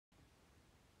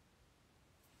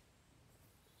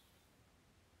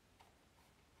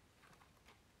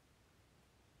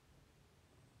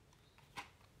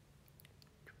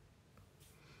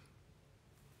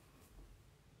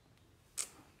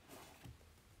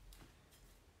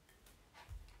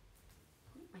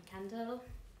candle.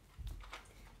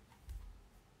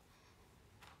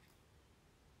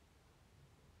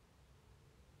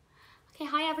 Okay,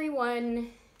 hi everyone.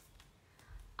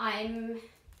 I'm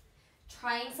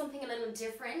trying something a little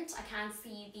different. I can't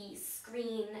see the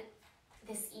screen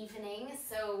this evening,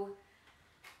 so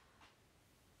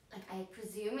I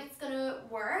presume it's gonna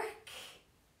work.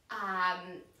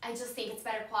 I just think it's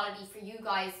better quality for you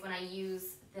guys when I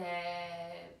use the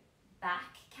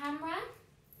back camera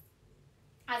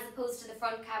as opposed to the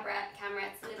front camera.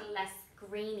 It's a little less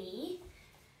grainy.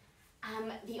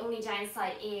 The only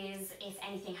downside is if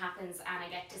anything happens and I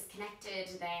get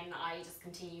disconnected, then I just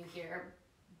continue here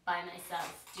by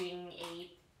myself doing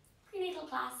a prenatal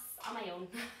class on my own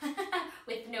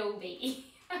with no baby.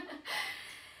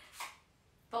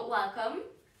 But welcome.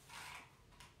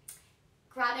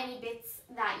 Grab any bits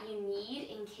that you need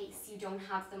in case you don't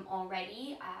have them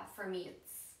already. For me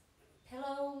it's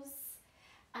pillows.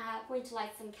 I'm going to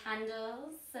light some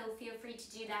candles, so feel free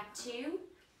to do that too.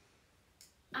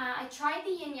 I tried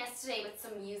the yin yesterday with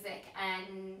some music,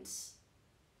 and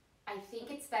I think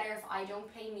it's better if I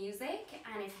don't play music,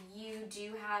 and if you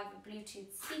do have a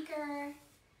Bluetooth speaker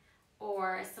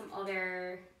or some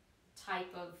other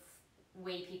type of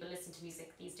way people listen to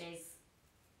music these days,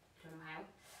 I don't know how,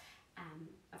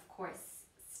 of course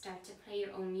start to play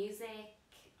your own music.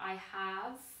 I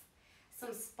have some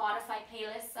Spotify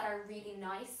playlists that are really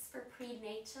nice for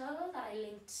prenatal that I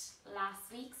linked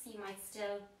last week, so you might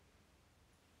still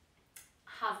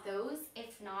have those.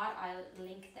 If not, I'll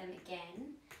link them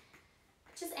again.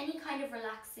 Just any kind of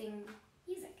relaxing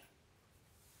music.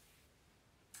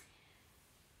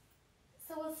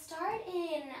 So we'll start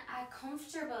in a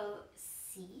comfortable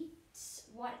seat,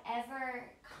 whatever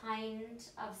kind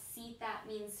of seat that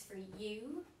means for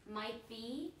you. Might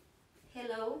be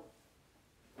pillow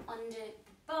under the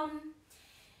bum,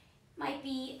 might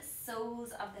be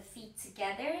soles of the feet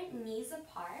together, knees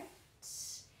apart.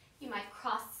 You might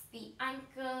cross the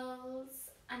ankles.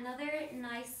 Another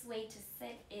nice way to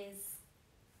sit is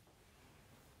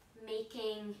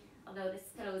making, although this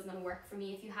pillow is going to work for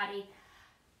me, if you had a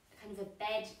kind of a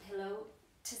bed pillow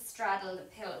to straddle the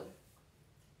pillow.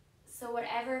 So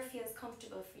whatever feels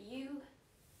comfortable for you,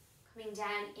 coming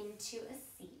down into a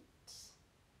seat.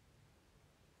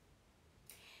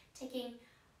 Taking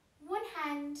one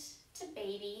hand to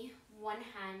baby, one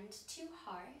hand to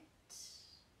heart.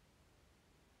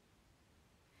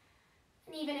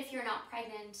 And even if you're not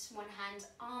pregnant, one hand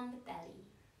on the belly.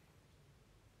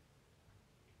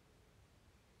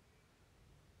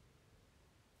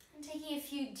 And taking a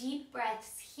few deep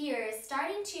breaths here,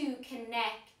 starting to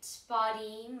connect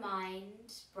body,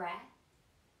 mind, breath,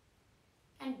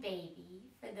 and baby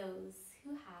for those who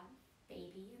have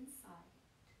baby inside.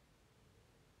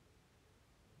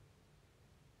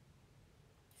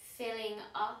 Filling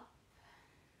up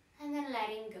and then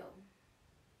letting go.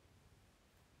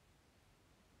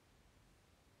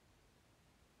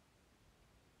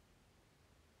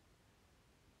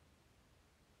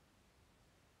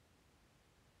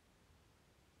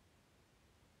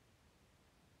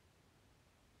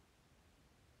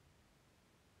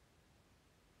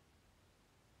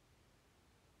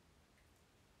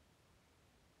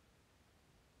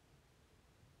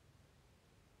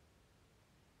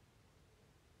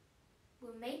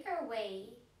 We'll make our way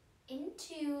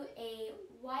into a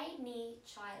wide knee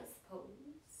child's pose.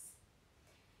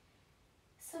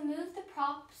 So move the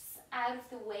props out of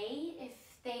the way if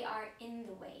they are in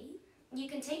the way. You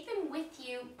can take them with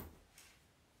you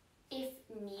if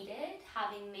needed,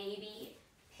 having maybe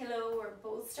pillow or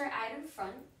bolster out in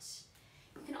front.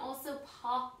 You can also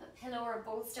pop a pillow or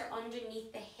bolster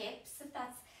underneath the hips if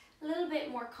that's a little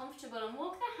bit more comfortable, and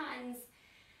walk the hands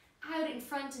out in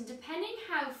front, and depending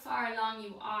how far along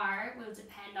you are will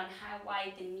depend on how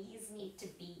wide the knees need to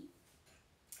be.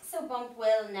 So bump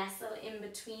will nestle in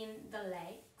between the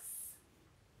legs.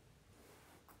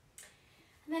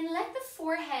 And then let the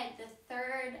forehead, the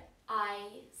third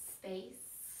eye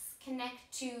space,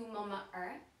 connect to Mama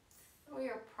Earth or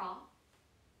your prop.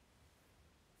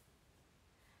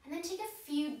 And then take a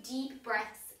few deep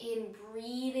breaths in,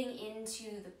 breathing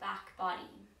into the back body.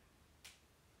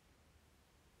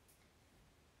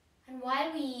 And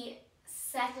while we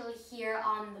settle here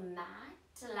on the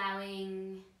mat,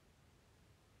 allowing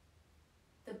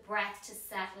the breath to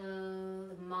settle,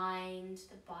 the mind,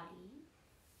 the body,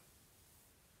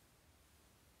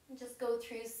 and just go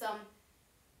through some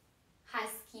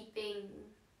housekeeping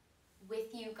with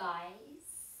you guys.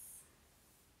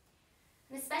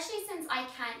 And especially since I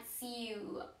can't see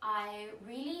you, I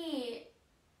really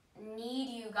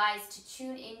need you guys to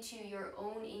tune into your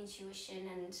own intuition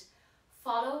and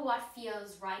Follow what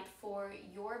feels right for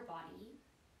your body.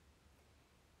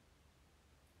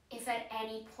 If at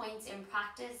any point in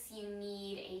practice you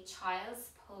need a child's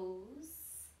pose,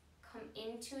 come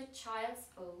into a child's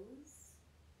pose.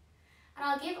 And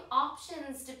I'll give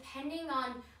options depending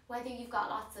on whether you've got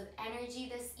lots of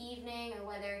energy this evening or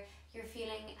whether you're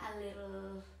feeling a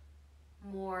little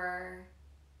more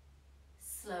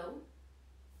slow.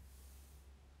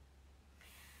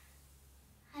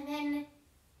 And then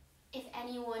if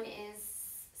anyone is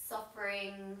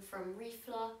suffering from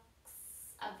reflux,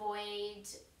 avoid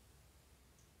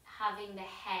having the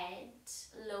head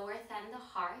lower than the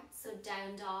heart. So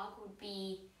down dog would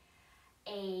be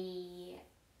a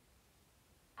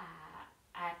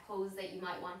pose that you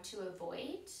might want to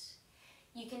avoid.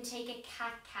 You can take a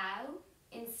cat-cow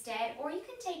instead, or you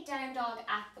can take down dog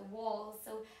at the wall.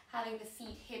 So having the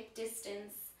feet hip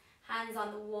distance, hands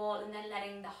on the wall, and then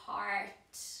letting the heart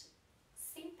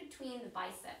sink between the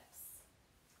biceps.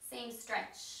 Same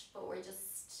stretch, but we're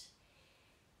just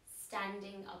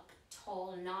standing up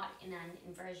tall, not in an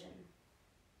inversion.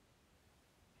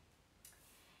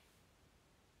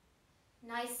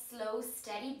 Nice, slow,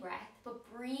 steady breath,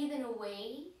 but breathe in a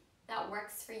way that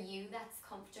works for you, that's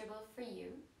comfortable for you.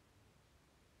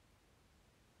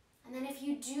 And then if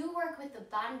you do work with the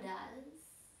bandhas,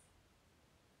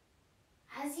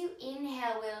 as you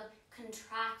inhale, we'll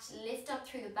contract, lift up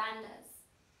through the bandhas.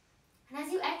 And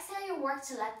as you exhale, you'll work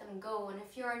to let them go. And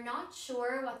if you're not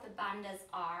sure what the bandhas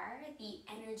are, the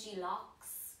energy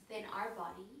locks within our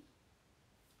body,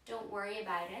 don't worry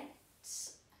about it.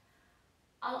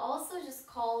 I'll also just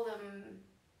call them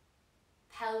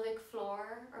pelvic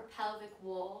floor or pelvic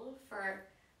wall for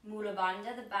Mula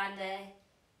Bandha, the bandha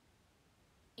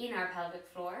in our pelvic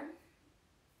floor.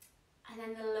 And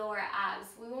then the lower abs,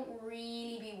 we won't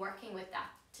really be working with that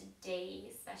today,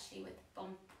 especially with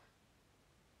bump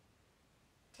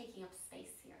taking up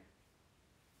space here.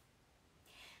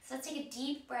 So let's take a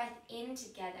deep breath in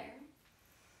together.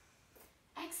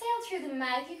 Exhale through the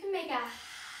mouth. You can make a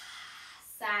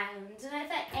sound, and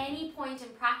if at any point in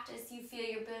practice you feel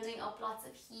you're building up lots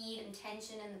of heat and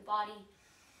tension in the body,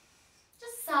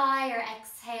 just sigh or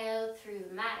exhale through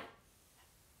the mouth.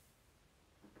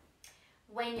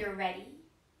 When you're ready,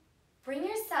 bring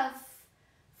yourself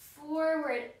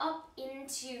forward up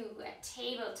into a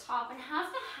tabletop and have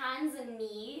the hands and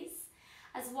knees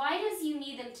as wide as you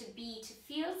need them to be to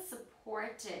feel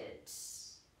supported.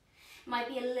 Might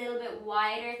be a little bit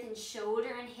wider than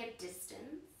shoulder and hip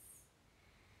distance.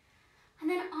 And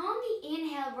then on the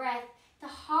inhale breath, the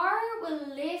heart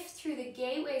will lift through the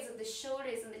gateways of the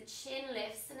shoulders and the chin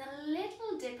lifts and a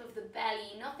little dip of the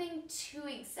belly, nothing too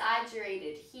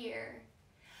exaggerated here.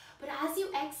 But as you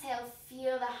exhale,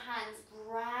 feel the hands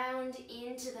ground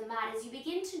into the mat as you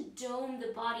begin to dome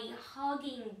the body,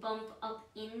 hugging bump up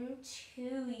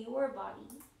into your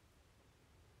body.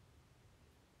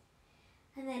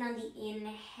 And then on the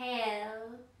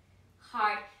inhale,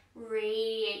 heart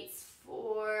radiates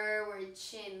forward,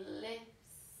 chin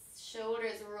lifts,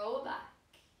 shoulders roll back.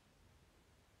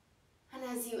 And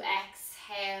as you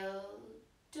exhale,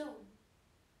 dome.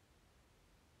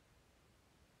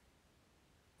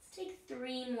 Let's take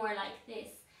 3 more like this.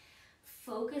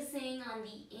 Focusing on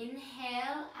the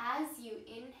inhale as you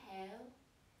inhale.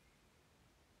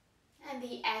 And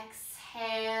the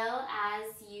exhale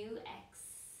as you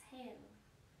exhale.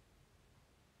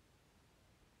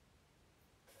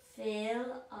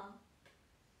 Fill up.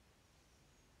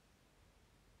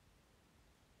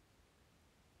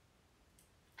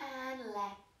 And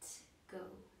let go.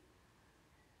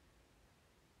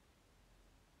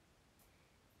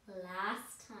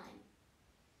 Last time.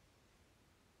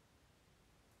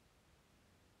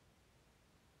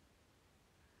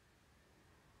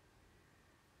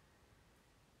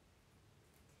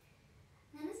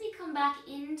 Then as we come back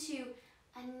into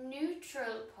a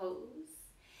neutral pose,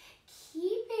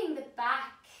 keeping the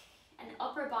back and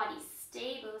upper body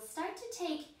stable, start to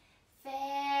take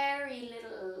very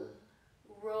little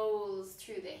rolls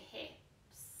through the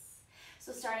hips.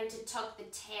 So starting to tuck the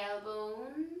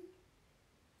tailbone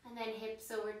and then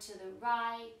hips over to the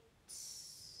right,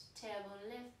 tailbone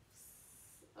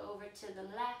lifts over to the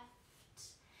left.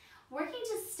 Working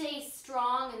to stay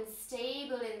strong and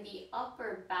stable in the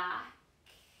upper back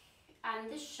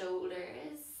and the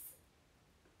shoulders,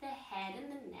 the head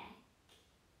and the neck.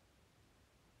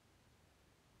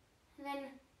 And then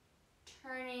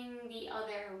turning the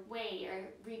other way or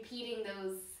repeating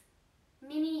those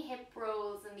mini hip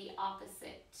rolls in the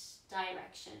opposite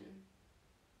direction.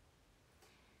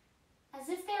 As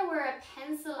if there were a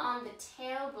pencil on the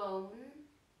tailbone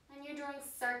and you're drawing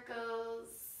circles,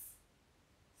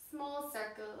 small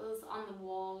circles on the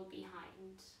wall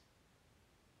behind.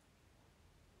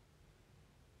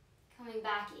 Coming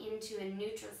back into a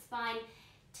neutral spine,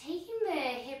 taking the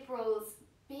hip rolls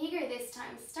bigger this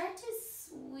time. Start to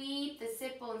sweep the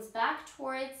sit bones back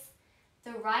towards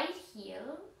the right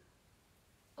heel,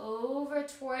 over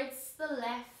towards the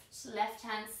left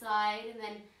hand side, and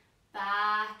then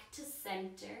back to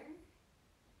center.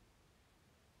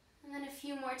 And then a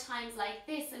few more times like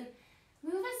this, and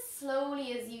move as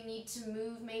slowly as you need to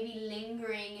move, maybe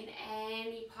lingering in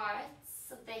any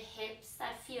parts of the hips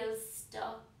that feel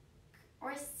stuck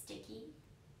or sticky.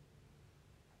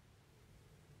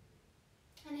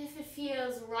 And if it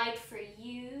feels right for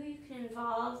you, you can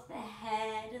involve the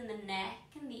head and the neck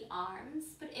and the arms,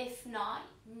 but if not,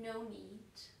 no need.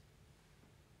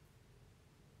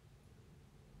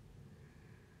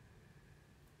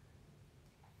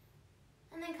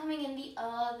 And then coming in the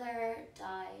other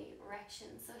direction,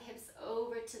 so hips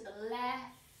over to the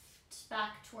left,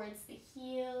 back towards the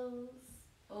heels,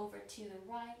 over to the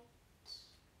right.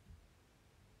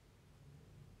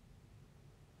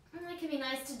 And it can be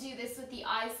nice to do this with the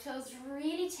eyes closed,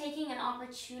 really taking an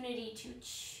opportunity to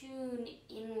tune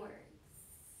inwards.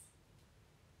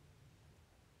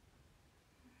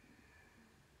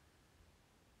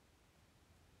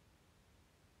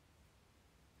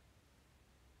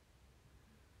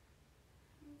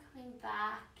 And coming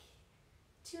back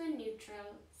to a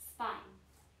neutral spine.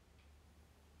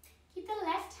 Keep the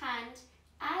left hand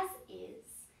as is.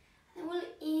 And we'll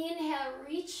inhale,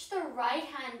 reach the right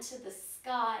hand to the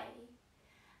sky.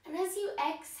 And as you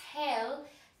exhale,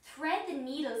 thread the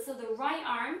needle so the right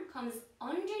arm comes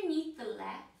underneath the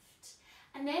left.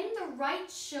 And then the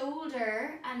right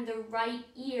shoulder and the right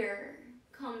ear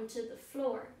come to the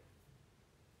floor.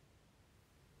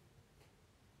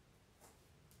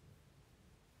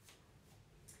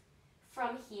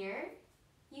 From here,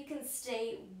 you can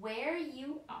stay where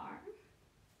you are.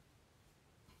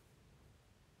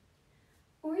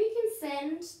 Or you can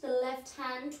send the left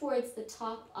hand towards the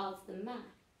top of the mat.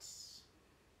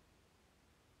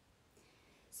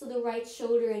 So the right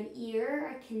shoulder and ear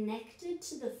are connected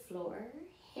to the floor,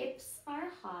 hips are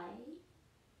high.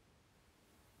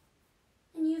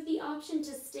 And you have the option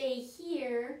to stay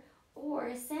here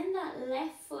or send that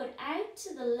left foot out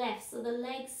to the left so the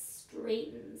leg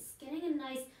straightens, getting a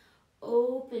nice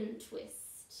open twist.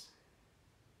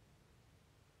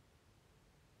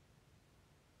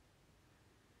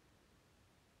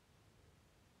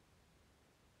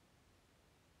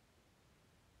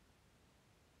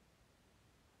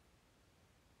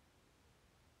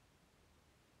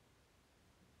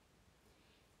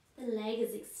 The leg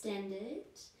is extended.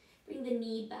 Bring the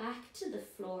knee back to the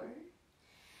floor.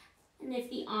 And if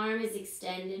the arm is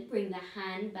extended, bring the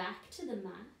hand back to the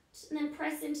mat. And then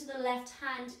press into the left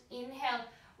hand. Inhale,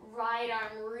 right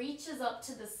arm reaches up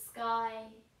to the sky.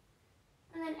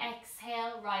 And then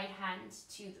exhale, right hand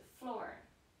to the floor.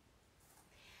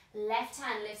 Left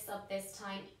hand lifts up this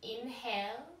time.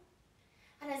 Inhale.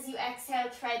 And as you exhale,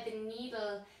 thread the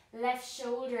needle, left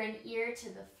shoulder and ear to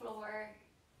the floor.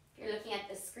 If you're looking at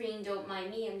the screen, don't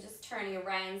mind me. I'm just turning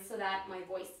around so that my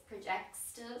voice projects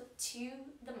still to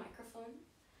the microphone.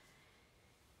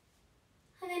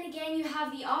 And then again, you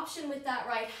have the option with that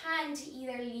right hand to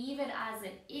either leave it as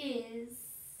it is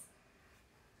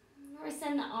or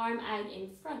send the arm out in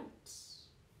front.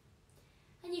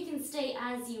 And you can stay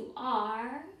as you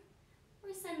are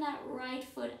or send that right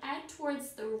foot out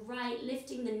towards the right,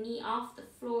 lifting the knee off the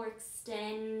floor,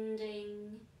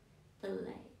 extending the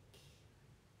leg.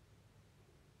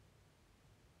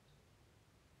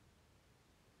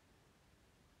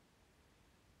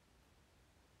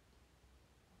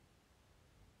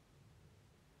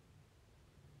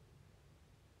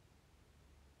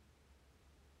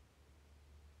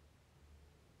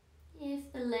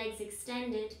 If the leg's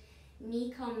extended,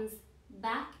 knee comes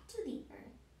back to the earth.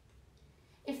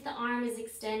 If the arm is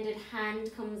extended, hand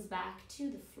comes back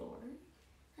to the floor.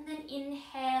 And then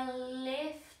inhale,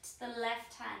 lift the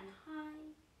left hand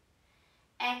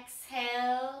high.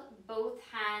 Exhale, both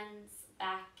hands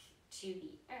back to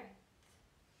the earth.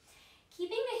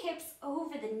 Keeping the hips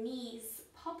over the knees,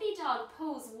 puppy dog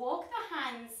pose, walk the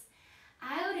hands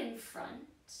out in front.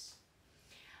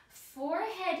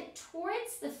 Forehead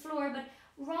towards the floor, but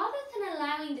rather than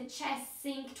allowing the chest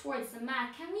sink towards the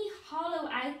mat, can we hollow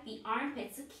out the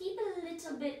armpits? So keep a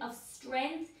little bit of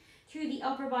strength through the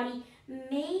upper body,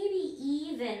 maybe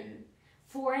even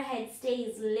forehead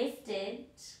stays lifted.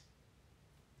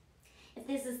 If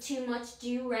this is too much,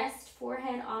 do rest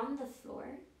forehead on the floor.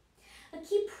 But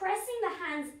keep pressing the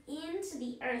hands into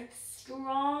the earth,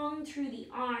 strong through the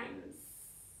arms.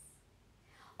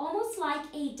 almost like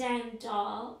a down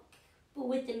dog, but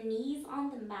with the knees on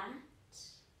the mat.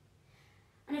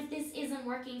 And if this isn't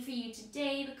working for you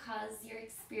today because you're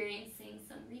experiencing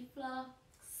some reflux,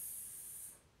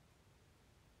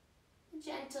 a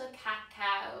gentle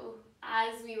cat-cow,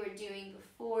 as we were doing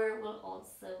before, will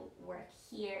also work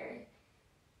here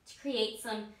to create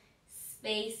some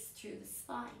space through the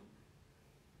spine.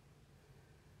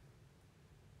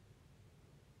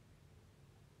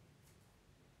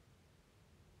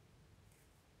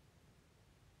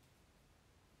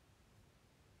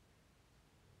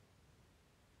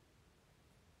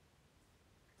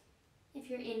 If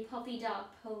you're in puppy dog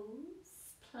pose,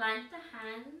 plant the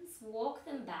hands, walk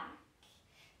them back,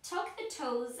 tuck the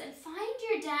toes and find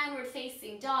your downward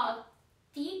facing dog.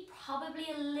 Feet probably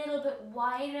a little bit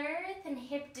wider than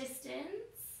hip distance.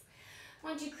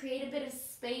 Want to create a bit of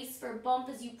space for bump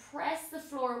as you press the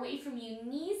floor away from you.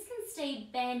 Knees can stay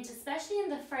bent, especially in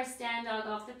the first down dog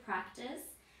of the practice.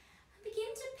 And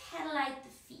begin to pedal out the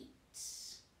feet.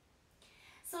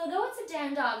 So although it's a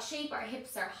down dog shape, our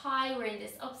hips are high, we're in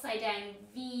this upside down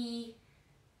V.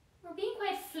 We're being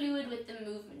quite fluid with the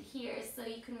movement here, so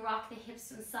you can rock the hips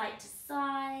from side to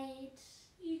side.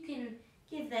 You can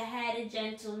give the head a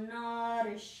gentle nod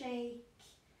or shake.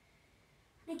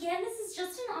 And again, this is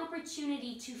just an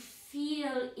opportunity to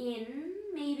feel in,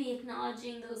 maybe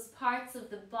acknowledging those parts of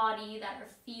the body that are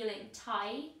feeling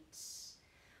tight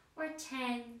or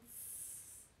tense.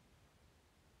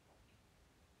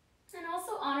 And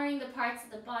also honoring the parts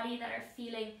of the body that are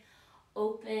feeling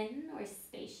open or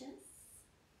spacious.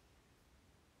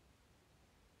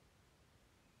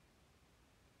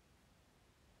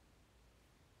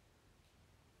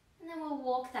 And then we'll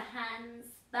walk the hands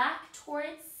back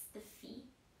towards the feet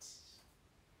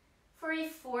for a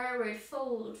forward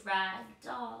fold rag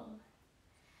doll.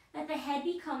 Let the head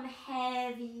become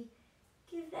heavy.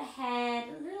 Give the head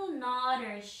a little nod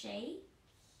or a shake.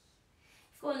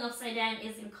 Going upside down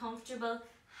isn't comfortable,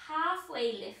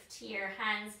 halfway lift here,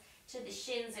 hands to the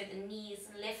shins or the knees,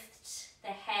 and lift the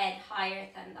head higher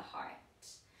than the heart.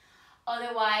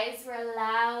 Otherwise, we're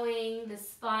allowing the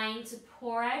spine to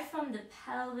pour out from the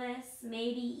pelvis,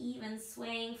 maybe even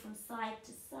swaying from side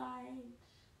to side.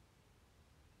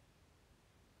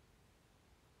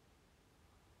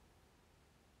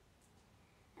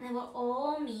 And then we'll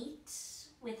all meet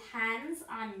with hands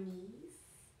on knees.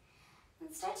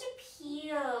 And start to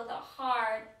peel the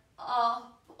heart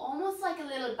up, almost like a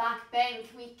little back bend.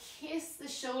 Can we kiss the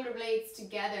shoulder blades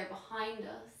together behind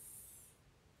us?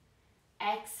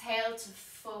 Exhale to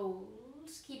fold.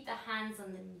 Keep the hands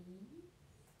on the knees.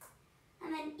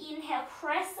 And then inhale,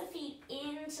 press the feet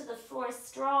into the floor,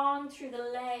 strong through the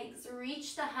legs.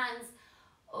 Reach the hands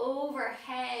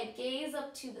overhead, gaze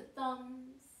up to the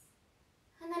thumbs.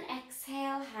 And then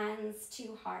exhale, hands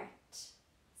to heart,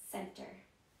 center.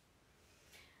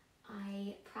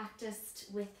 I practiced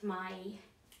with my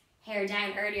hair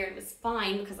down earlier. It was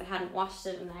fine because I hadn't washed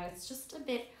it, and now it's just a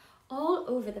bit all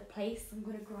over the place. I'm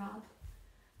going to grab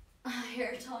a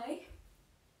hair tie.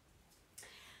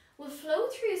 We'll flow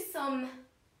through some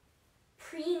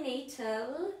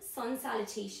prenatal sun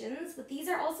salutations, but these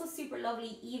are also super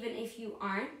lovely even if you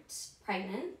aren't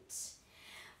pregnant.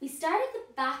 We start at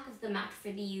the back of the mat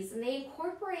for these, and they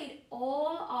incorporate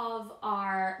all of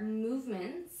our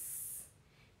movements,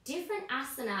 different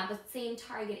asana, but same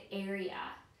target area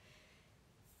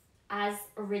as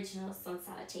original sun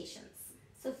salutations.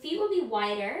 So feet will be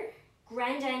wider,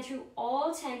 ground down through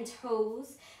all 10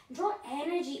 toes, and draw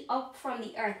energy up from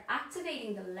the earth,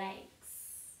 activating the legs.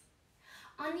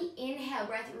 On the inhale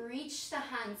breath, reach the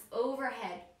hands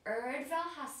overhead, Urdhva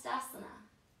Hastasana.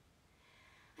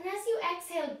 And as you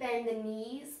exhale, bend the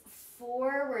knees,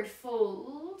 forward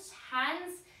fold,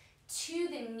 hands to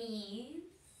the knees.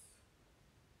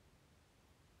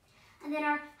 And then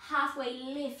our halfway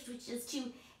lift, which is to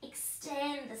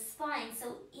extend the spine.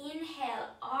 So inhale,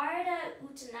 Ardha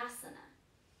Uttanasana.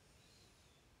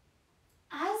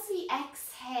 As we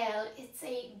exhale, it's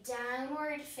a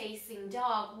downward facing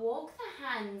dog. Walk the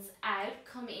hands out,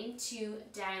 come into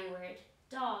downward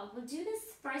dog. We'll do this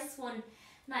first one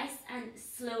nice and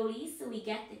slowly so we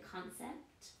get the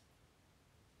concept.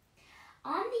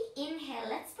 On the inhale,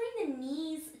 let's bring the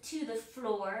knees to the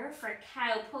floor for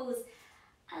cow pose.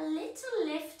 A little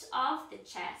lift off the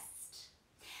chest.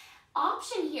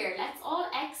 Option here, let's all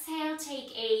exhale, take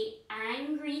a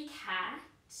angry cat.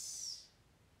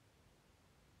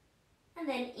 And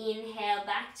then inhale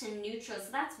back to neutral.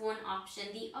 So that's one option.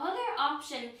 The other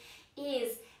option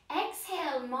is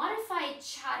exhale, modified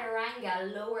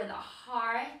chaturanga. Lower the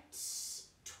heart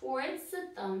towards the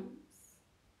thumbs.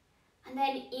 And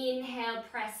then inhale,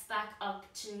 press back up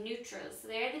to neutral. So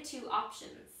they're the two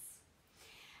options.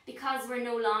 Because we're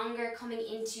no longer coming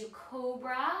into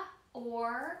cobra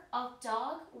or up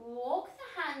dog, walk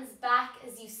the hands back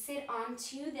as you sit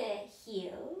onto the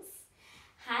heels.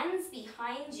 Hands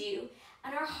behind you.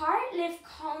 And our heart lift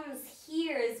comes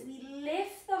here as we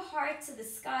lift the heart to the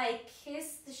sky,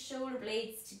 kiss the shoulder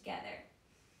blades together.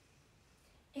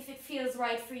 If it feels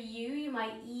right for you, you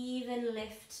might even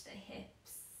lift the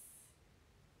hips.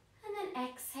 And then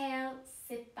exhale,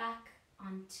 sit back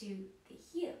onto the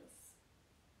heels.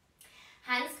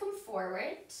 Hands come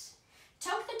forward.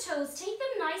 Tuck the toes, take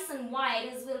them nice and wide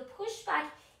as we'll push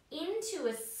back into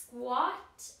a squat.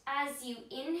 As you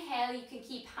inhale, you can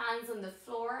keep hands on the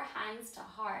floor, hands to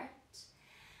heart.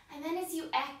 And then as you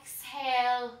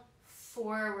exhale,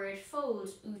 forward fold,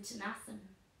 Uttanasana.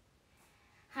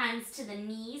 Hands to the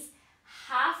knees,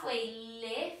 halfway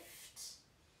lift.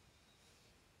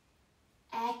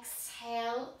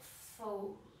 Exhale,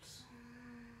 fold.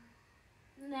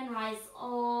 And then rise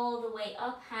all the way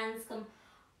up, hands come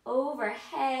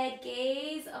overhead,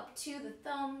 gaze up to the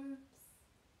thumbs.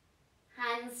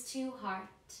 Hands to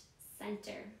heart,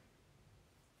 center.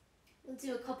 We'll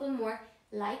do a couple more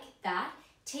like that.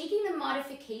 Taking the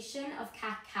modification of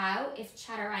cat-cow if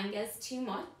chaturanga is too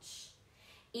much.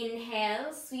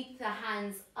 Inhale, sweep the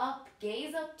hands up,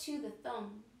 gaze up to the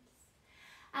thumbs.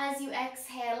 As you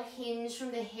exhale, hinge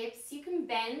from the hips, you can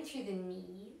bend through the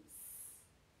knees.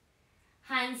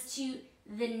 Hands to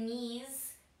the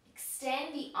knees,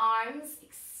 extend the arms,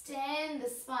 extend the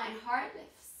spine, heart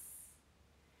lifts.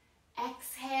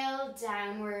 Exhale,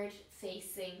 downward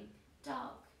facing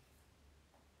dog.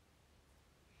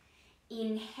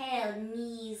 Inhale,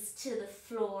 knees to the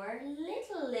floor,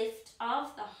 little lift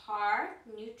of the heart,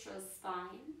 neutral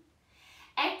spine.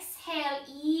 Exhale,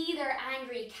 either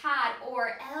angry cat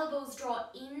or elbows draw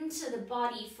into the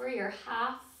body for your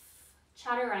half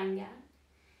chaturanga.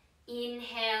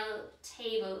 Inhale,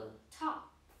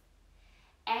 tabletop.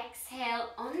 Exhale,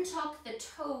 untuck the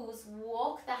toes,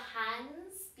 walk the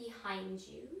hands behind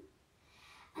you.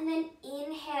 And then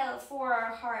inhale for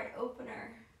our heart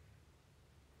opener.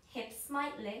 Hips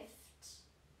might lift.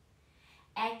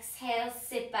 Exhale,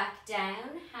 sit back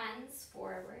down, hands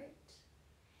forward.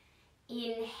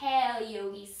 Inhale,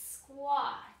 yogi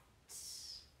squat.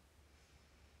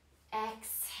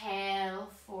 Exhale,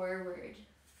 forward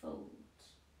fold.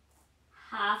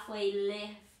 Halfway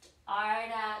lift,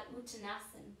 Ardha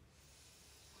Uttanasana.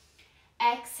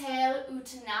 Exhale,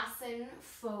 Uttanasana,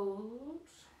 fold.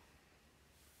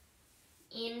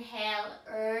 Inhale,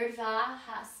 Urdhva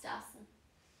Hastasana.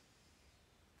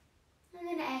 And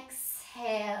then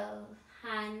exhale,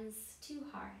 hands to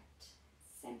heart,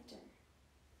 center.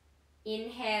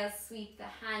 Inhale, sweep the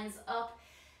hands up.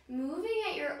 Moving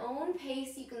at your own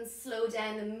pace, you can slow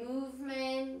down the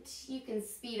movement. You can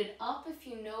speed it up if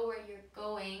you know where you're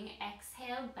going.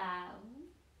 Exhale, bow.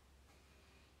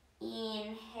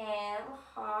 Inhale,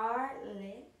 heart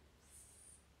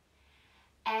lifts.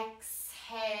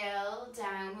 Exhale,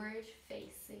 downward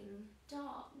facing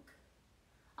dog.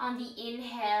 On the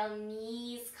inhale,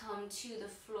 knees come to the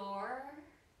floor.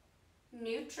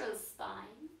 Neutral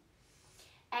spine.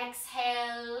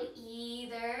 Exhale,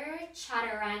 either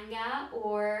chaturanga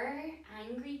or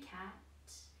angry cat.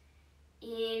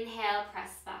 Inhale,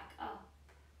 press back up.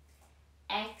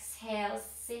 Exhale,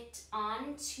 sit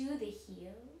onto the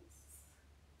heels.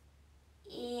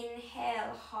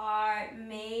 Inhale, heart,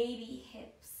 maybe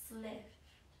hips lift.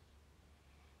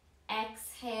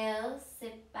 Exhale,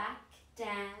 sit back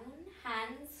down,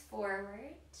 hands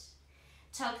forward.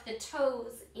 Tuck the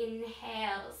toes,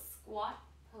 inhale, squat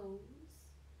pose.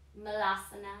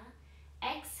 Malasana.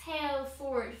 Exhale,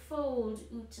 forward fold,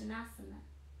 Uttanasana.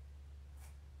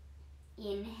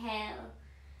 Inhale,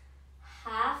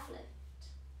 half lift.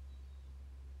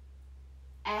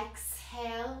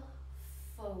 Exhale,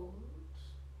 fold.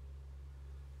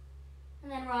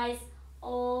 And then rise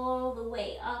all the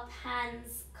way up,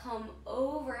 hands come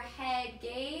overhead,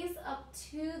 gaze up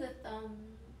to the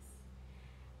thumbs.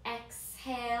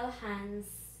 Exhale, hands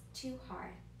to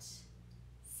heart,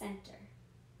 center.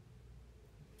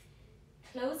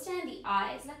 Close down the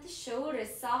eyes, let the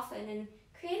shoulders soften and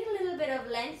create a little bit of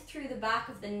length through the back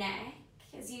of the neck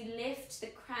as you lift the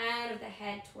crown of the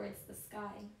head towards the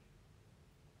sky.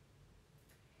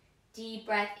 Deep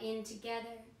breath in together.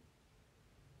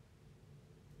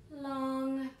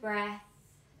 Long breath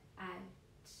out.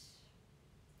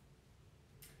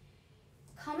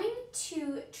 Coming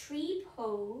to tree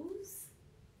pose,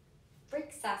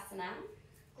 Vriksasana.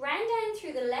 Ground down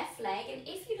through the left leg, and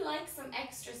if you'd like some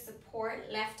extra support,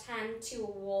 left hand to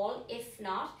a wall. If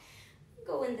not,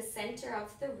 Go in the center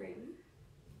of the room.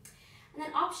 And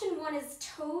then option 1 is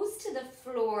toes to the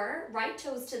floor, right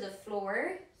toes to the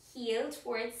floor, heel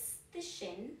towards the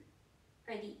shin,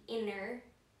 or the inner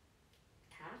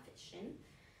calf is shin.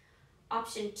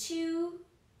 Option 2,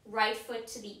 right foot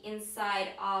to the inside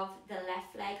of the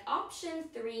left leg. Option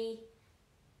 3,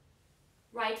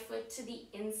 right foot to the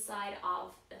inside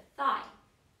of the thigh.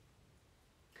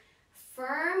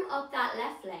 Firm up that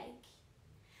left leg.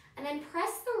 And then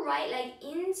press the right leg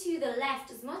into the left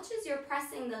as much as you're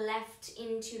pressing the left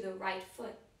into the right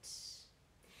foot.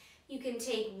 You can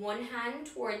take one hand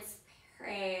towards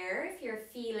prayer if you're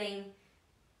feeling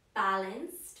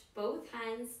balanced, both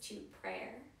hands to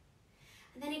prayer.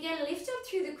 And then again, lift up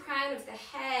through the crown of the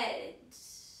head.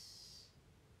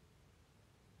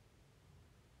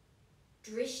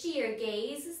 Drishti, your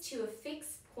gaze is to a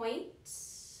fixed point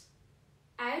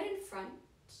out in front.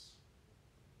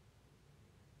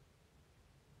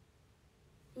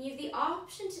 And you have the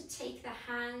option to take the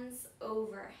hands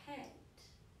overhead.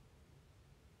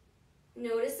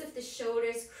 Notice if the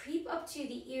shoulders creep up to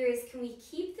the ears, can we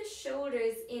keep the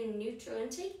shoulders in neutral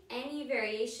and take any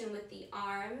variation with the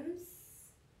arms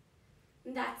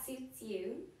that suits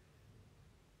you.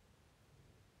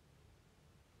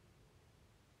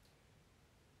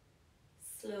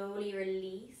 Slowly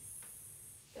release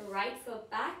the right foot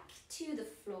back to the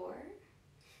floor.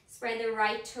 Spread the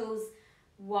right toes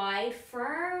wide,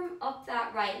 firm up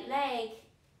that right leg.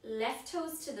 Left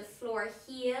toes to the floor,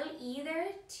 heel either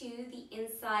to the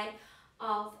inside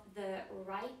of the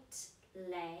right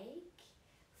leg,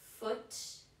 foot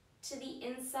to the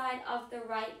inside of the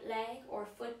right leg, or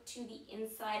foot to the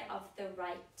inside of the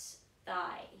right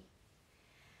thigh.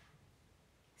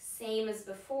 Same as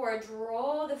before,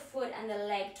 draw the foot and the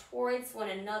leg towards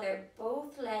one another,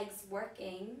 both legs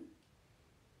working.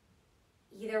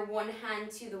 Either one hand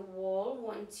to the wall,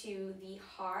 one to the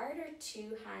heart, or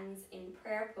two hands in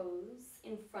prayer pose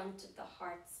in front of the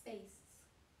heart space.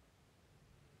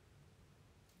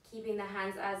 Keeping the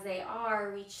hands as they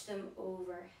are, reach them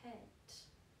overhead.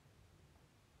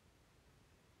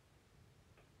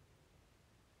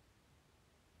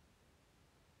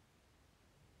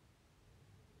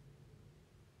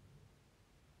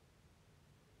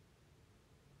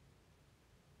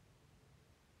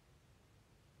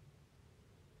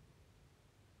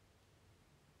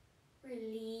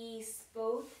 Release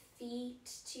both feet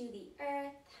to the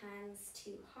earth, hands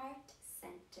to heart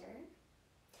center.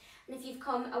 And if you've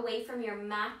come away from your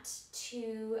mat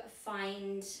to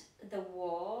find the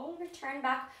wall, return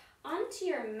back onto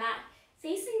your mat,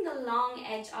 facing the long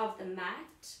edge of the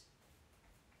mat.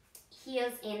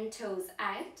 Heels in, toes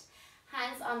out,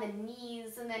 hands on the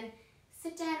knees, and then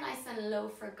sit down nice and low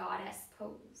for goddess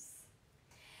pose.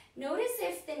 Notice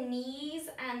if the knees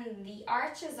and the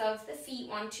arches of the feet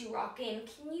want to rock in.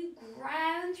 Can you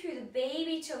ground through the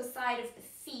baby toe side of the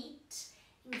feet,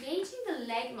 engaging the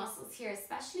leg muscles here,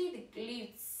 especially the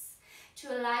glutes,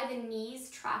 to allow the knees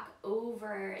track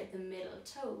over the middle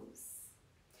toes.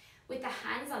 With the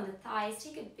hands on the thighs,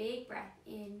 take a big breath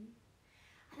in.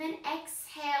 And then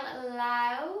exhale,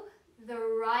 allow the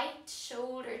right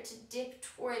shoulder to dip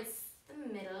towards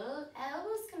the middle.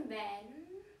 Elbows can bend.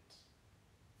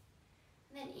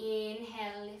 And then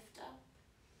inhale, lift up.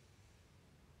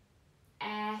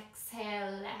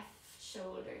 Exhale, left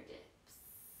shoulder dips.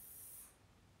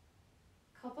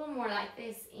 Couple more like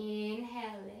this.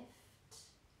 Inhale, lift.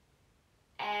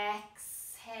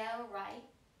 Exhale, right.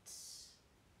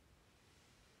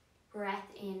 Breath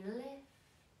in,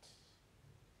 lift.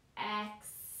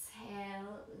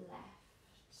 Exhale,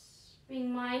 left.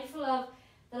 Being mindful of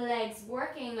the legs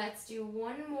working. Let's do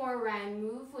one more round.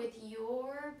 Move with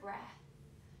your breath.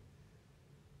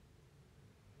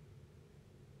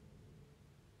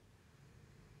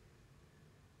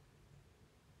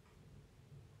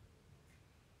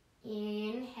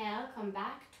 Inhale, come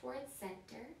back towards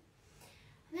center.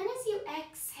 And then as you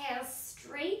exhale,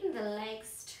 straighten the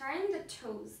legs, turn the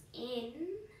toes in.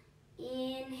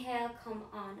 Inhale, come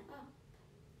on up.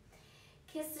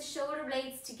 Kiss the shoulder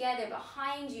blades together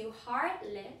behind you, heart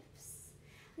lifts.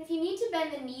 And if you need to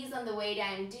bend the knees on the way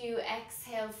down, do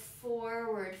exhale,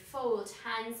 forward fold.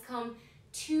 Hands come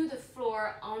to the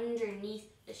floor underneath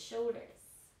the shoulders.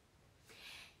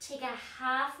 Take a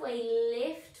halfway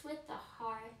lift with the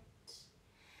heart.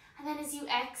 And then as you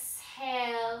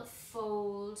exhale,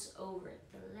 fold over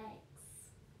the legs.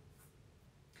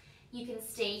 You can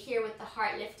stay here with the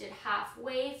heart lifted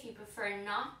halfway if you prefer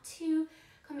not to.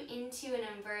 Come into an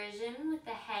inversion with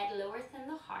the head lower than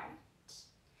the heart.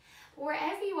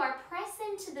 Wherever you are, press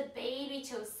into the baby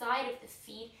toe side of the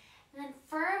feet. And then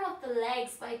firm up the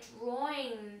legs by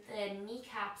drawing the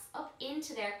kneecaps up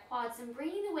into their quads and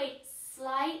bringing the weight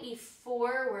slightly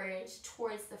forward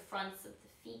towards the fronts of the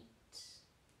feet.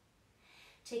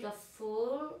 Take a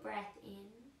full breath in.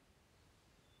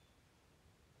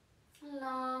 A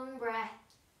long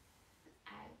breath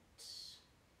out.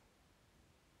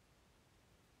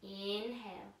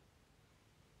 Inhale.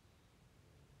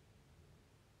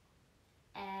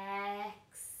 Exhale.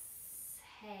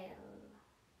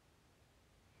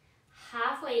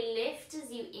 Halfway lift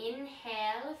as you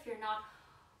inhale if you're not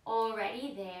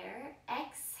already there.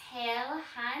 Exhale,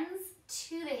 hands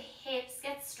to the hips,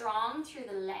 get strong through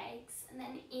the legs, and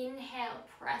then inhale,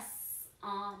 press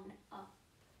on up.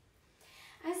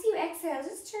 As you exhale,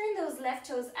 just turn those left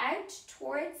toes out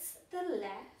towards the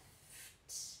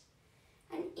left,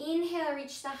 and inhale,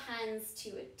 reach the hands to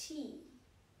a T.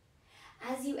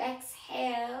 As you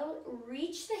exhale,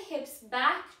 reach the hips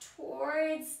back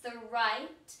towards the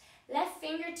right. Left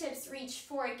fingertips reach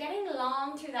forward, getting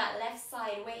long through that left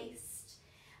side waist.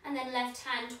 And then left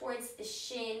hand towards the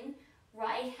shin,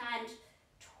 right hand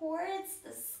towards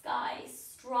the sky,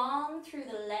 strong through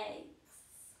the legs.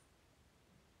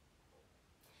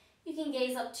 You can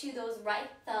gaze up to those right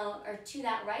thumb, or to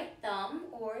that right thumb,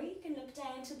 or you can look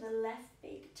down to the left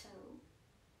big toe.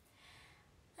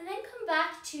 And then come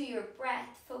back to your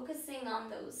breath, focusing on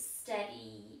those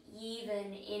steady,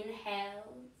 even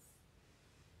inhales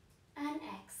and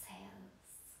exhales.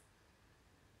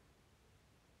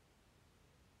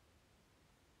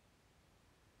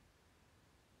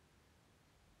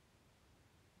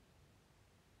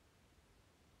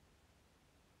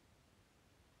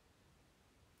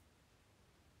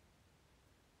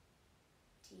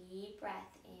 Deep breath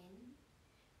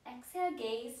in. Exhale,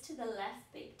 gaze to the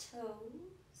left big toe.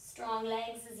 Strong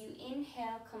legs as you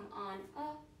inhale, come on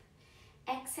up.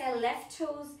 Exhale, left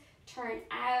toes turn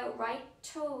out, right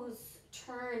toes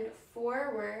turn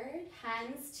forward,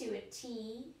 hands to a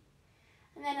T.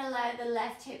 And then allow the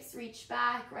left hips reach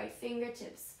back, right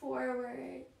fingertips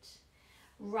forward.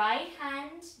 Right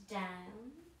hand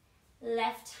down,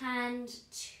 left hand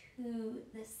to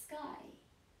the sky.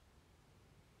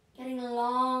 Getting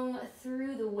long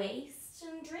through the waist.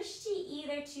 And drishti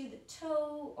either to the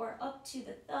toe or up to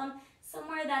the thumb,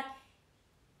 somewhere that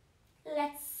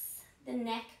lets the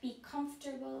neck be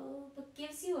comfortable but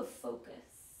gives you a focus.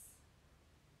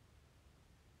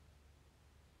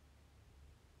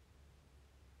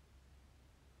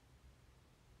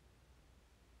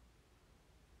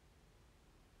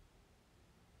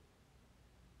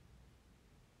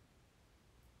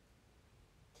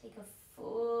 Take a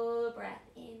full breath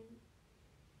in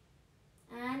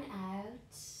and out.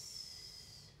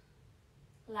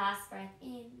 Last breath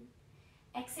in.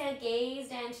 Exhale, gaze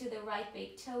down to the right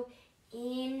big toe.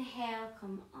 Inhale,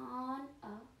 come on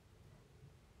up.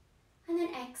 And then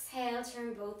exhale,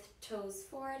 turn both toes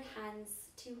forward, hands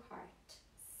to heart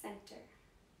center.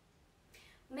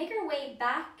 Make our way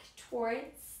back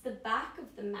towards the back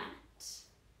of the mat.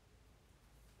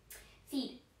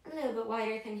 Feet a little bit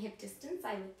wider than hip distance,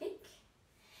 I would think.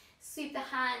 Sweep the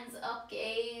hands up,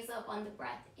 gaze up on the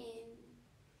breath in.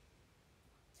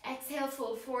 Exhale,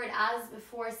 fold forward as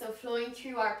before, so flowing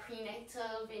through our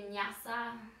prenatal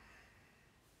vinyasa.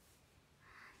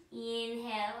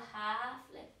 Inhale, half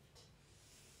lift.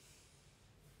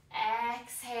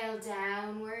 Exhale,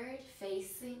 downward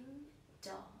facing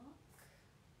dog.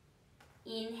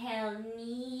 Inhale,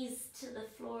 knees to the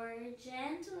floor,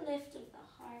 gentle lift of the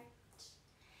heart.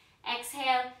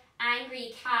 Exhale,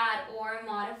 angry cat or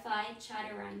modified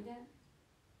chaturanga.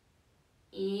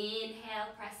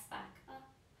 Inhale, press back up.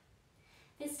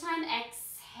 This time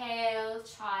exhale,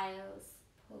 child's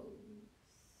pose.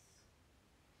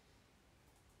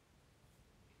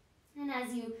 And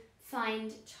as you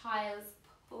find child's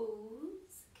pose,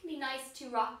 it can be nice to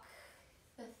rock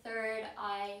the third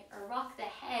eye or rock the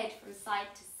head from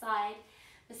side to side,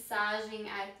 massaging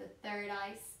out the third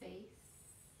eye space.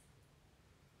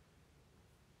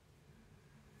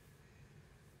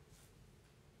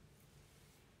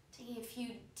 Taking a few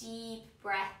deep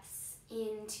breaths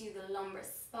into the lumbar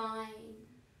spine.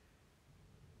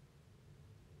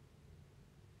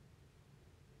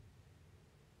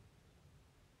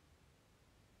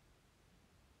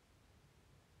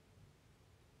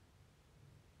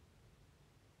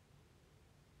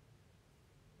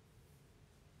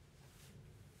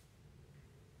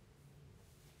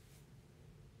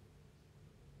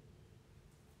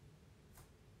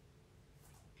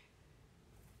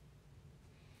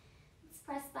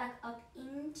 Press back up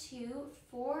into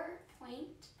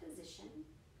 4-point position.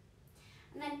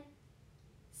 And then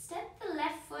step the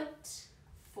left foot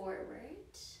forward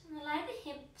and allow the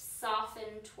hips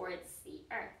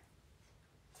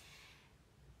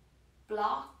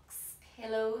blocks,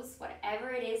 pillows,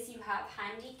 whatever it is you have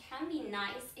handy can be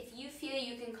nice. If you feel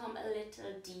you can come a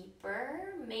little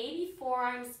deeper, maybe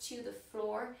forearms to the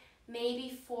floor,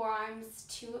 maybe forearms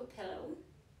to a pillow.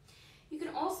 You can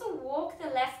also walk the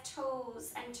left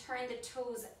toes and turn the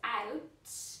toes out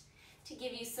to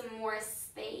give you some more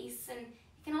space, and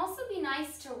it can also be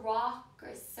nice to rock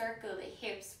or circle the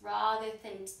hips rather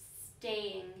than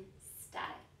staying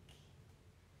static.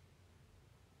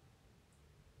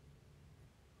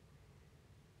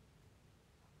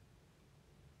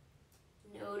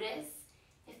 Notice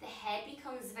if the head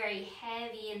becomes very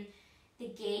heavy and the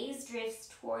gaze drifts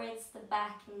towards the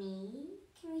back knee.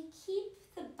 Can we keep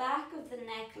the back of the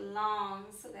neck long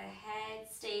so the head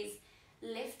stays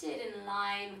lifted in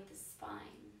line with the spine?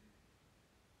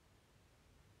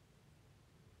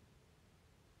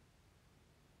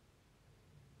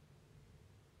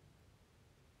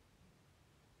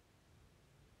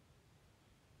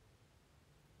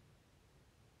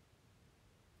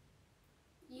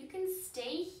 You can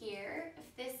stay here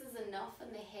if this is enough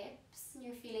in the hips and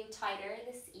you're feeling tighter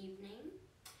this evening.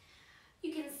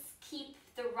 You can keep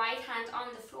the right hand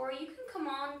on the floor. You can come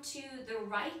on to the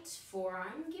right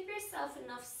forearm. Give yourself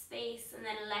enough space, and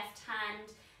then left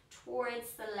hand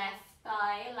towards the left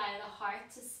thigh. Allow the heart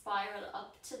to spiral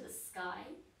up to the sky.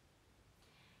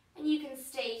 And you can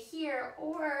stay here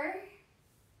or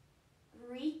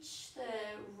reach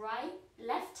the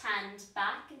left hand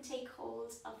back and take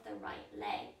hold of the right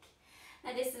leg.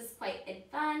 Now this is quite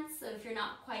advanced, so if you're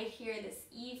not quite here this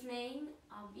evening,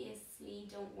 obviously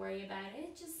don't worry about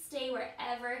it. Just stay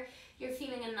wherever you're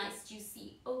feeling a nice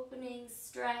juicy opening,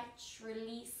 stretch,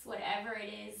 release, whatever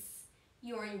it is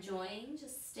you're enjoying.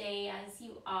 Just stay as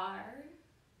you are.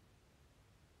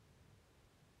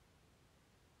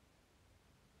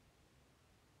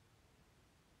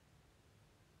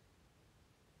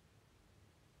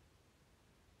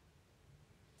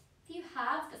 If you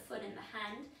have the foot in the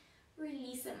hand,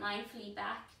 release it mindfully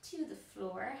back to the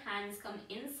floor. Hands come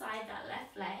inside that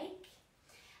left leg.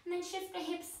 And then shift the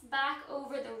hips back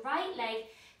over the right leg,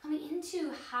 coming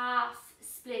into half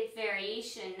split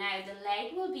variation. Now the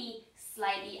leg will be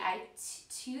slightly out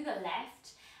to the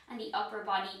left and the upper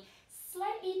body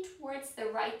slightly towards the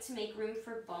right to make room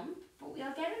for bump. But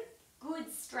we'll get a good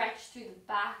stretch through the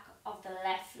back of the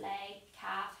left leg,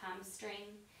 calf,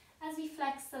 hamstring, as we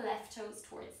flex the left toes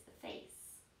towards the face.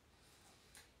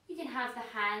 You can have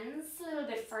the hands a little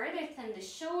bit further than the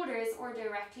shoulders or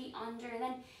directly under.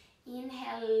 Then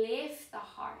inhale, lift the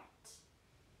heart.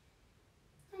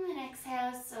 And then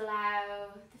exhale, just allow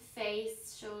the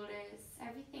face, shoulders,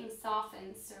 everything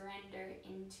soften, surrender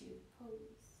into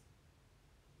pose.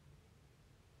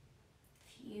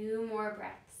 Few more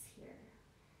breaths here.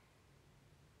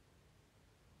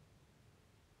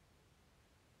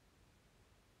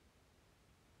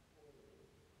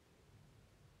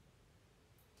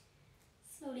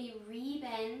 Slowly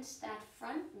rebend that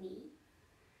front knee.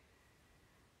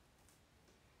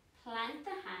 Plant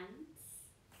the hands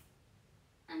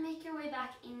and make your way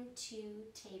back into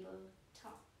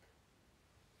tabletop.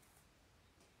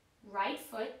 Right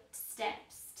foot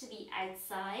steps to the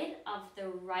outside of the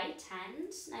right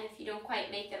hand. Now if you don't quite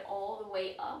make it all the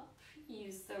way up,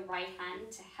 use the right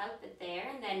hand to help it there,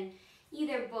 and then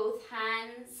either both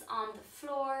hands on the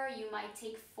floor. You might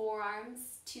take forearms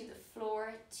to the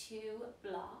floor, 2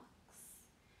 blocks.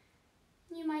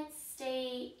 You might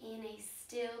stay in a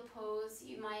still pose.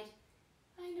 You might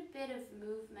find a bit of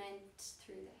movement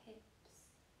through the hips.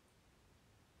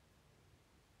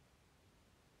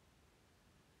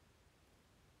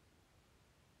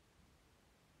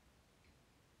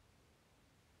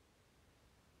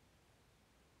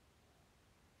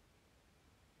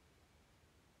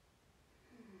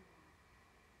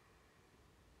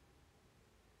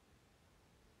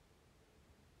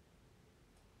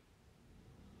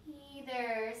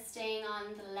 Either staying on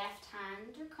the left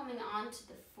hand or coming onto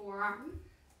the forearm.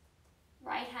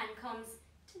 Right hand comes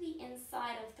to the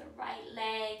inside of the right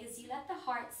leg as you let the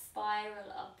heart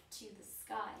spiral up to the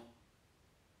sky.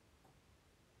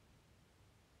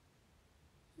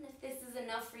 And if this is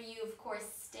enough for you, of course,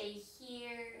 stay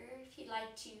here. If you'd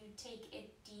like to take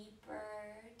it deeper,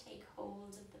 take hold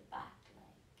of the back leg.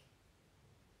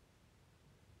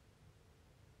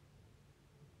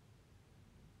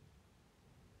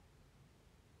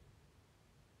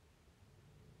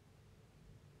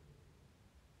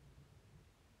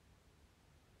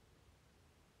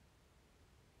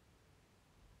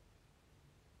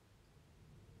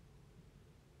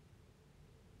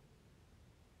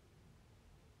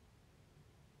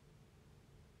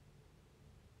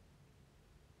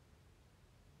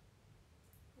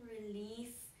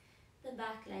 Release the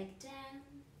back leg down.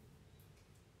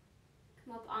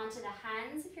 onto the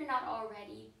hands if you're not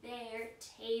already there.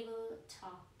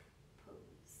 Tabletop pose.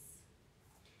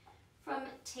 From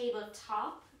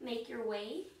tabletop, make your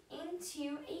way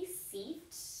into a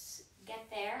seat. Get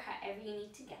there however you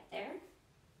need to get there.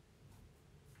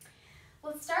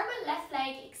 We'll start with left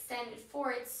leg extended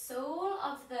forward, sole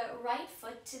of the right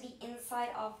foot to the inside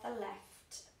of the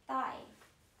left thigh.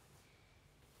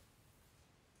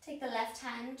 Take the left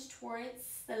hand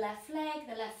towards the left leg,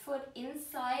 the left foot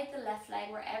inside the left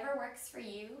leg, wherever works for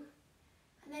you.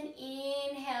 And then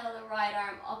inhale the right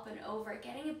arm up and over,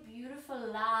 getting a beautiful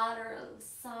lateral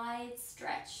side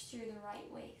stretch through the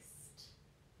right waist.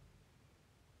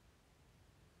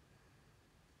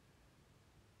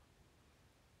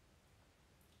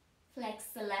 Flex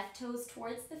the left toes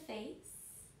towards the face.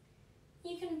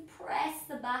 You can press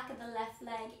the back of the left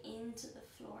leg into the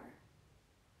floor.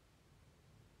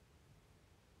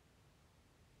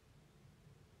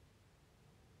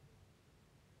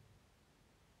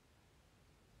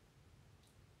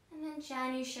 And then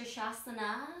Janu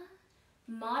Shirshasana,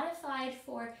 modified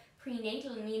for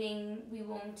prenatal, meaning we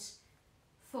won't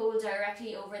fold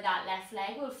directly over that left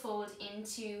leg. We'll fold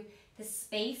into the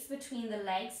space between the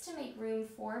legs to make room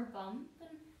for bump.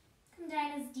 And come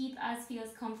down as deep as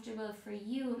feels comfortable for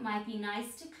you. It might be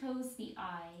nice to close the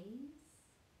eyes.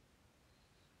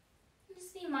 And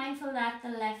just be mindful that the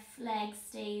left leg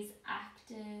stays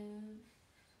active.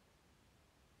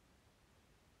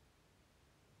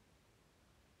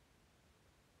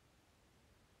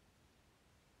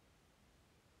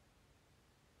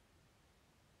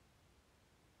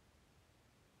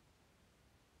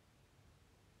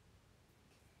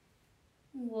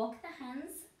 Walk the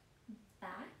hands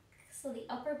back so the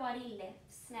upper body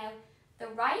lifts. Now the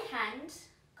right hand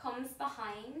comes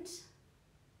behind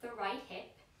the right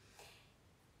hip.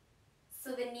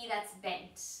 So the knee that's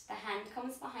bent, the hand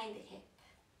comes behind the hip.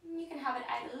 You can have it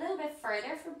out a little bit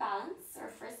further for balance or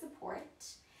for support.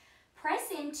 Press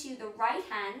into the right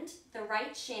hand, the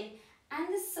right shin, and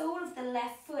the sole of the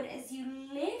left foot as you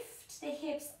lift the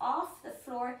hips off the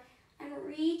floor and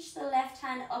reach the left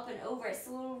hand up and over.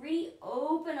 So we'll really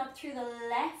open up through the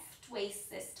left waist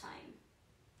this time.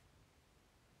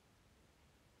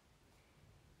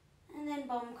 And then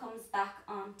bum comes back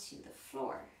onto the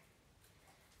floor.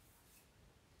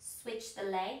 Switch the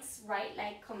legs. Right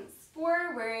leg comes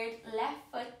forward,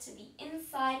 left foot to the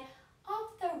inside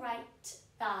of the right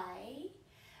thigh.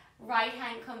 Right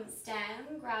hand comes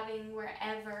down, grabbing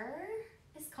wherever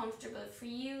is comfortable for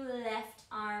you. Left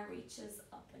arm reaches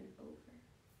up and over.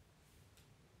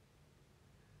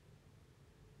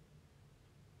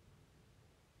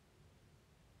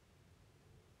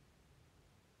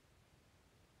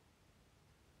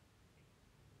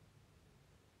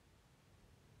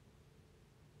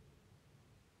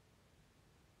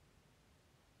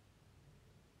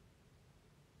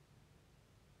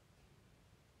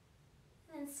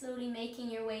 And slowly making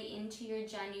your way into your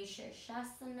Janu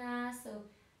Shirshasana. So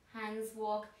hands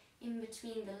walk in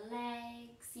between the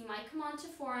legs. You might come onto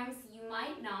forearms, you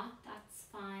might not, that's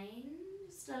fine.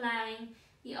 Just allowing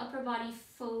the upper body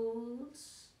fold.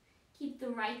 Keep the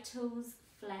right toes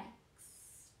flexed.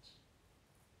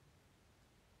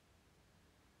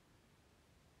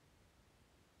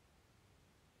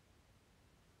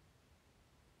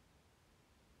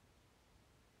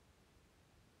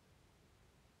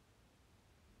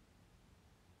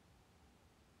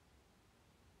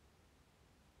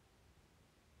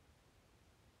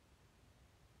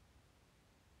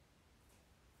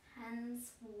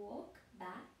 Hands walk back.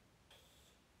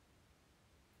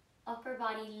 Upper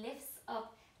body lifts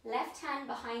up. Left hand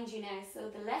behind you now. So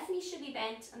the left knee should be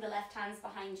bent and the left hand's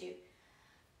behind you.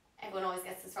 Everyone always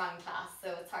gets this wrong in class,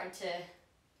 so it's hard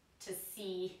to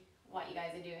see what you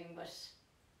guys are doing, but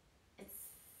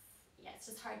it's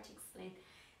just hard to explain.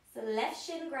 So left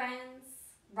shin grounds,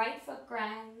 right foot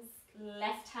grounds,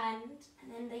 left hand,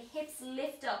 and then the hips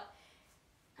lift up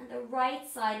and the right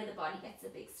side of the body gets a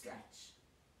big stretch.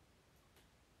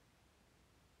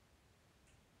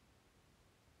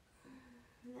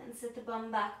 And then sit the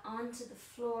bum back onto the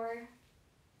floor.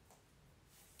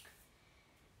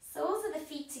 Soles of the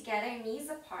feet together, knees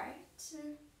apart.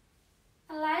 And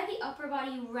allow the upper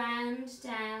body round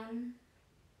down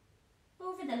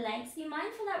over the legs. Be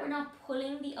mindful that we're not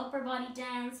pulling the upper body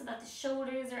down so that the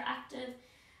shoulders are active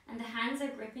and the hands are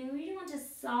gripping. We really want to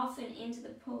soften into the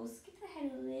pose. Give the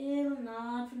head a little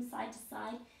nod from side to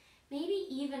side. Maybe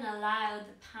even allow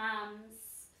the palms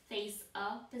face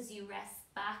up as you rest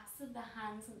backs of the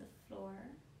hands on the floor.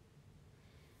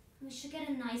 And we should get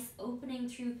a nice opening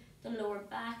through the lower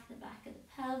back, the back of the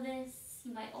pelvis.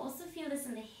 You might also feel this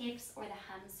in the hips or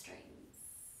the hamstrings.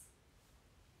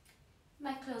 You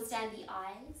might close down the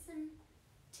eyes and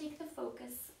take the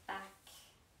focus back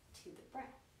to the breath.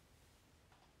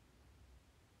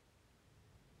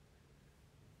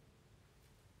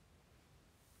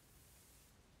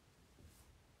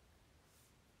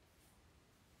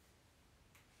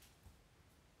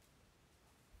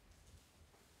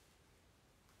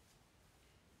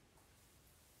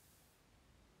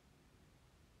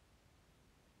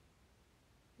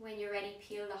 When you're ready,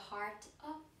 peel the heart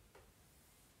up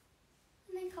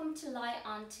and then come to lie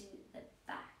onto the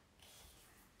back.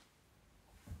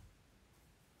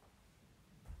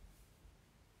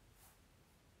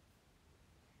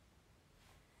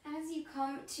 As you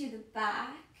come to the back,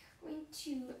 we're going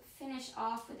to finish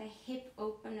off with a hip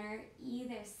opener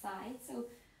either side. So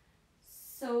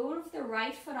sole of the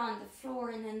right foot on the floor,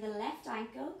 and then the left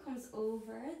ankle comes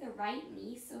over the right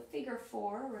knee. So figure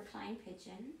 4, recline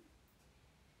pigeon.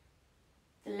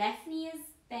 The left knee is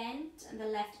bent and the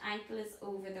left ankle is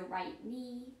over the right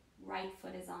knee. Right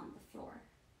foot is on the floor.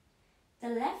 The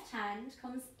left hand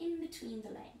comes in between the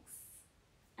legs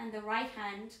and the right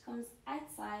hand comes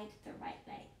outside the right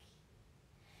leg.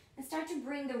 And start to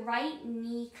bring the right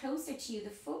knee closer to you. The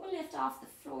foot will lift off the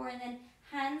floor and then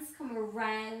hands come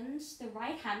around the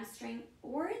right hamstring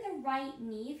or the right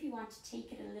knee if you want to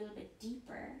take it a little bit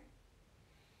deeper.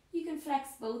 You can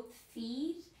flex both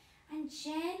feet and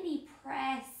gently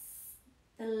press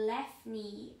the left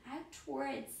knee out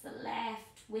towards the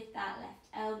left with that left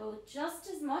elbow, just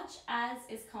as much as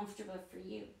is comfortable for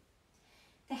you.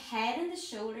 The head and the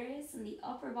shoulders and the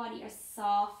upper body are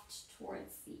soft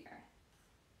towards the earth.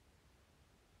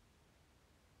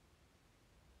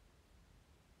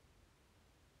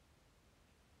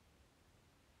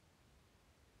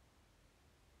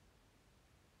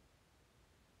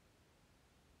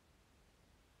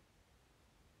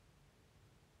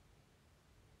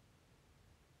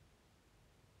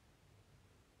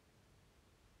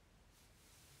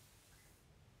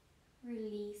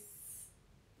 Release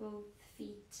both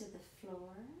feet to the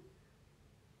floor.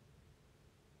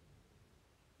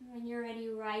 When you're ready,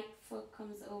 right foot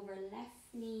comes over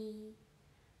left knee.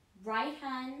 Right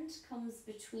hand comes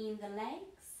between the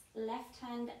legs. Left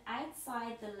hand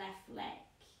outside the left leg.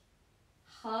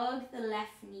 Hug the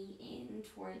left knee in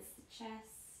towards the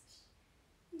chest.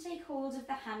 And take hold of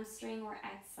the hamstring or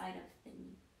outside of the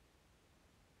knee.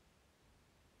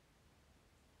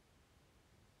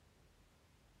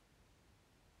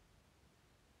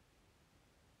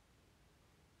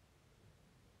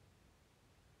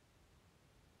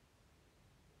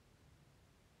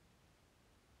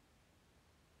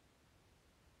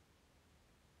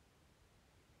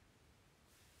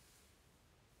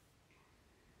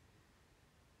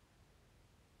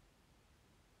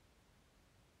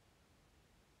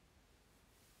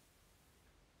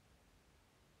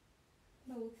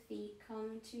 Both feet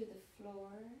come to the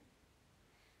floor.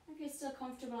 If you're still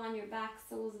comfortable on your back,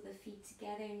 soles of the feet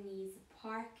together, knees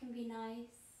apart can be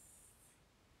nice.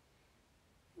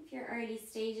 If you're early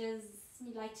stages,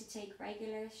 you'd like to take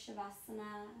regular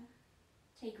Shavasana,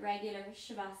 take regular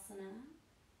Shavasana.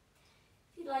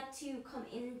 If you'd like to come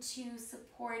into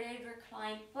supported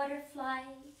reclined butterfly,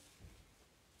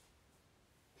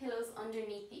 pillows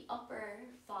underneath the upper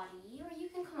body, or you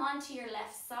can come onto your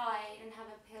left side and have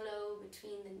a pillow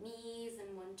between the knees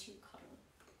and 1-2 cuddle.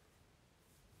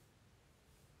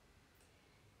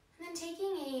 And then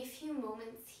taking a few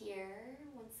moments here,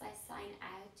 once I sign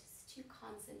out, just to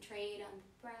concentrate on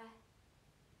the breath.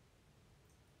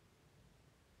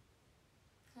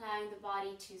 Allowing the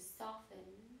body to soften.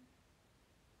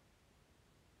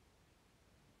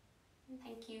 And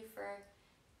thank you for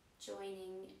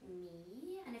joining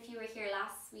me. And if you were here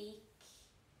last week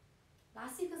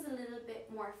was a little bit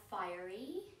more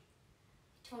fiery.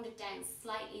 I toned it down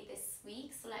slightly this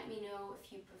week, so let me know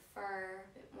if you prefer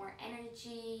a bit more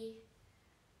energy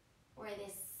or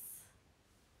this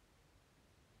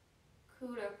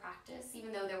cooler practice,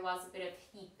 even though there was a bit of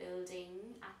heat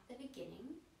building at the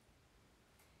beginning.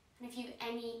 And if you have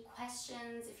any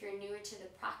questions, if you're newer to the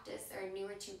practice or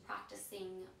newer to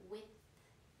practicing with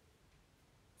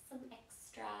some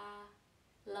extra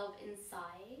love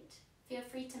inside, feel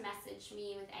free to message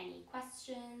me with any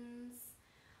questions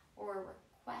or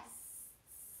requests,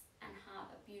 and have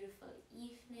a beautiful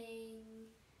evening.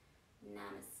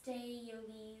 Namaste,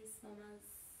 yogis, mamas,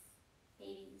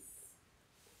 babies.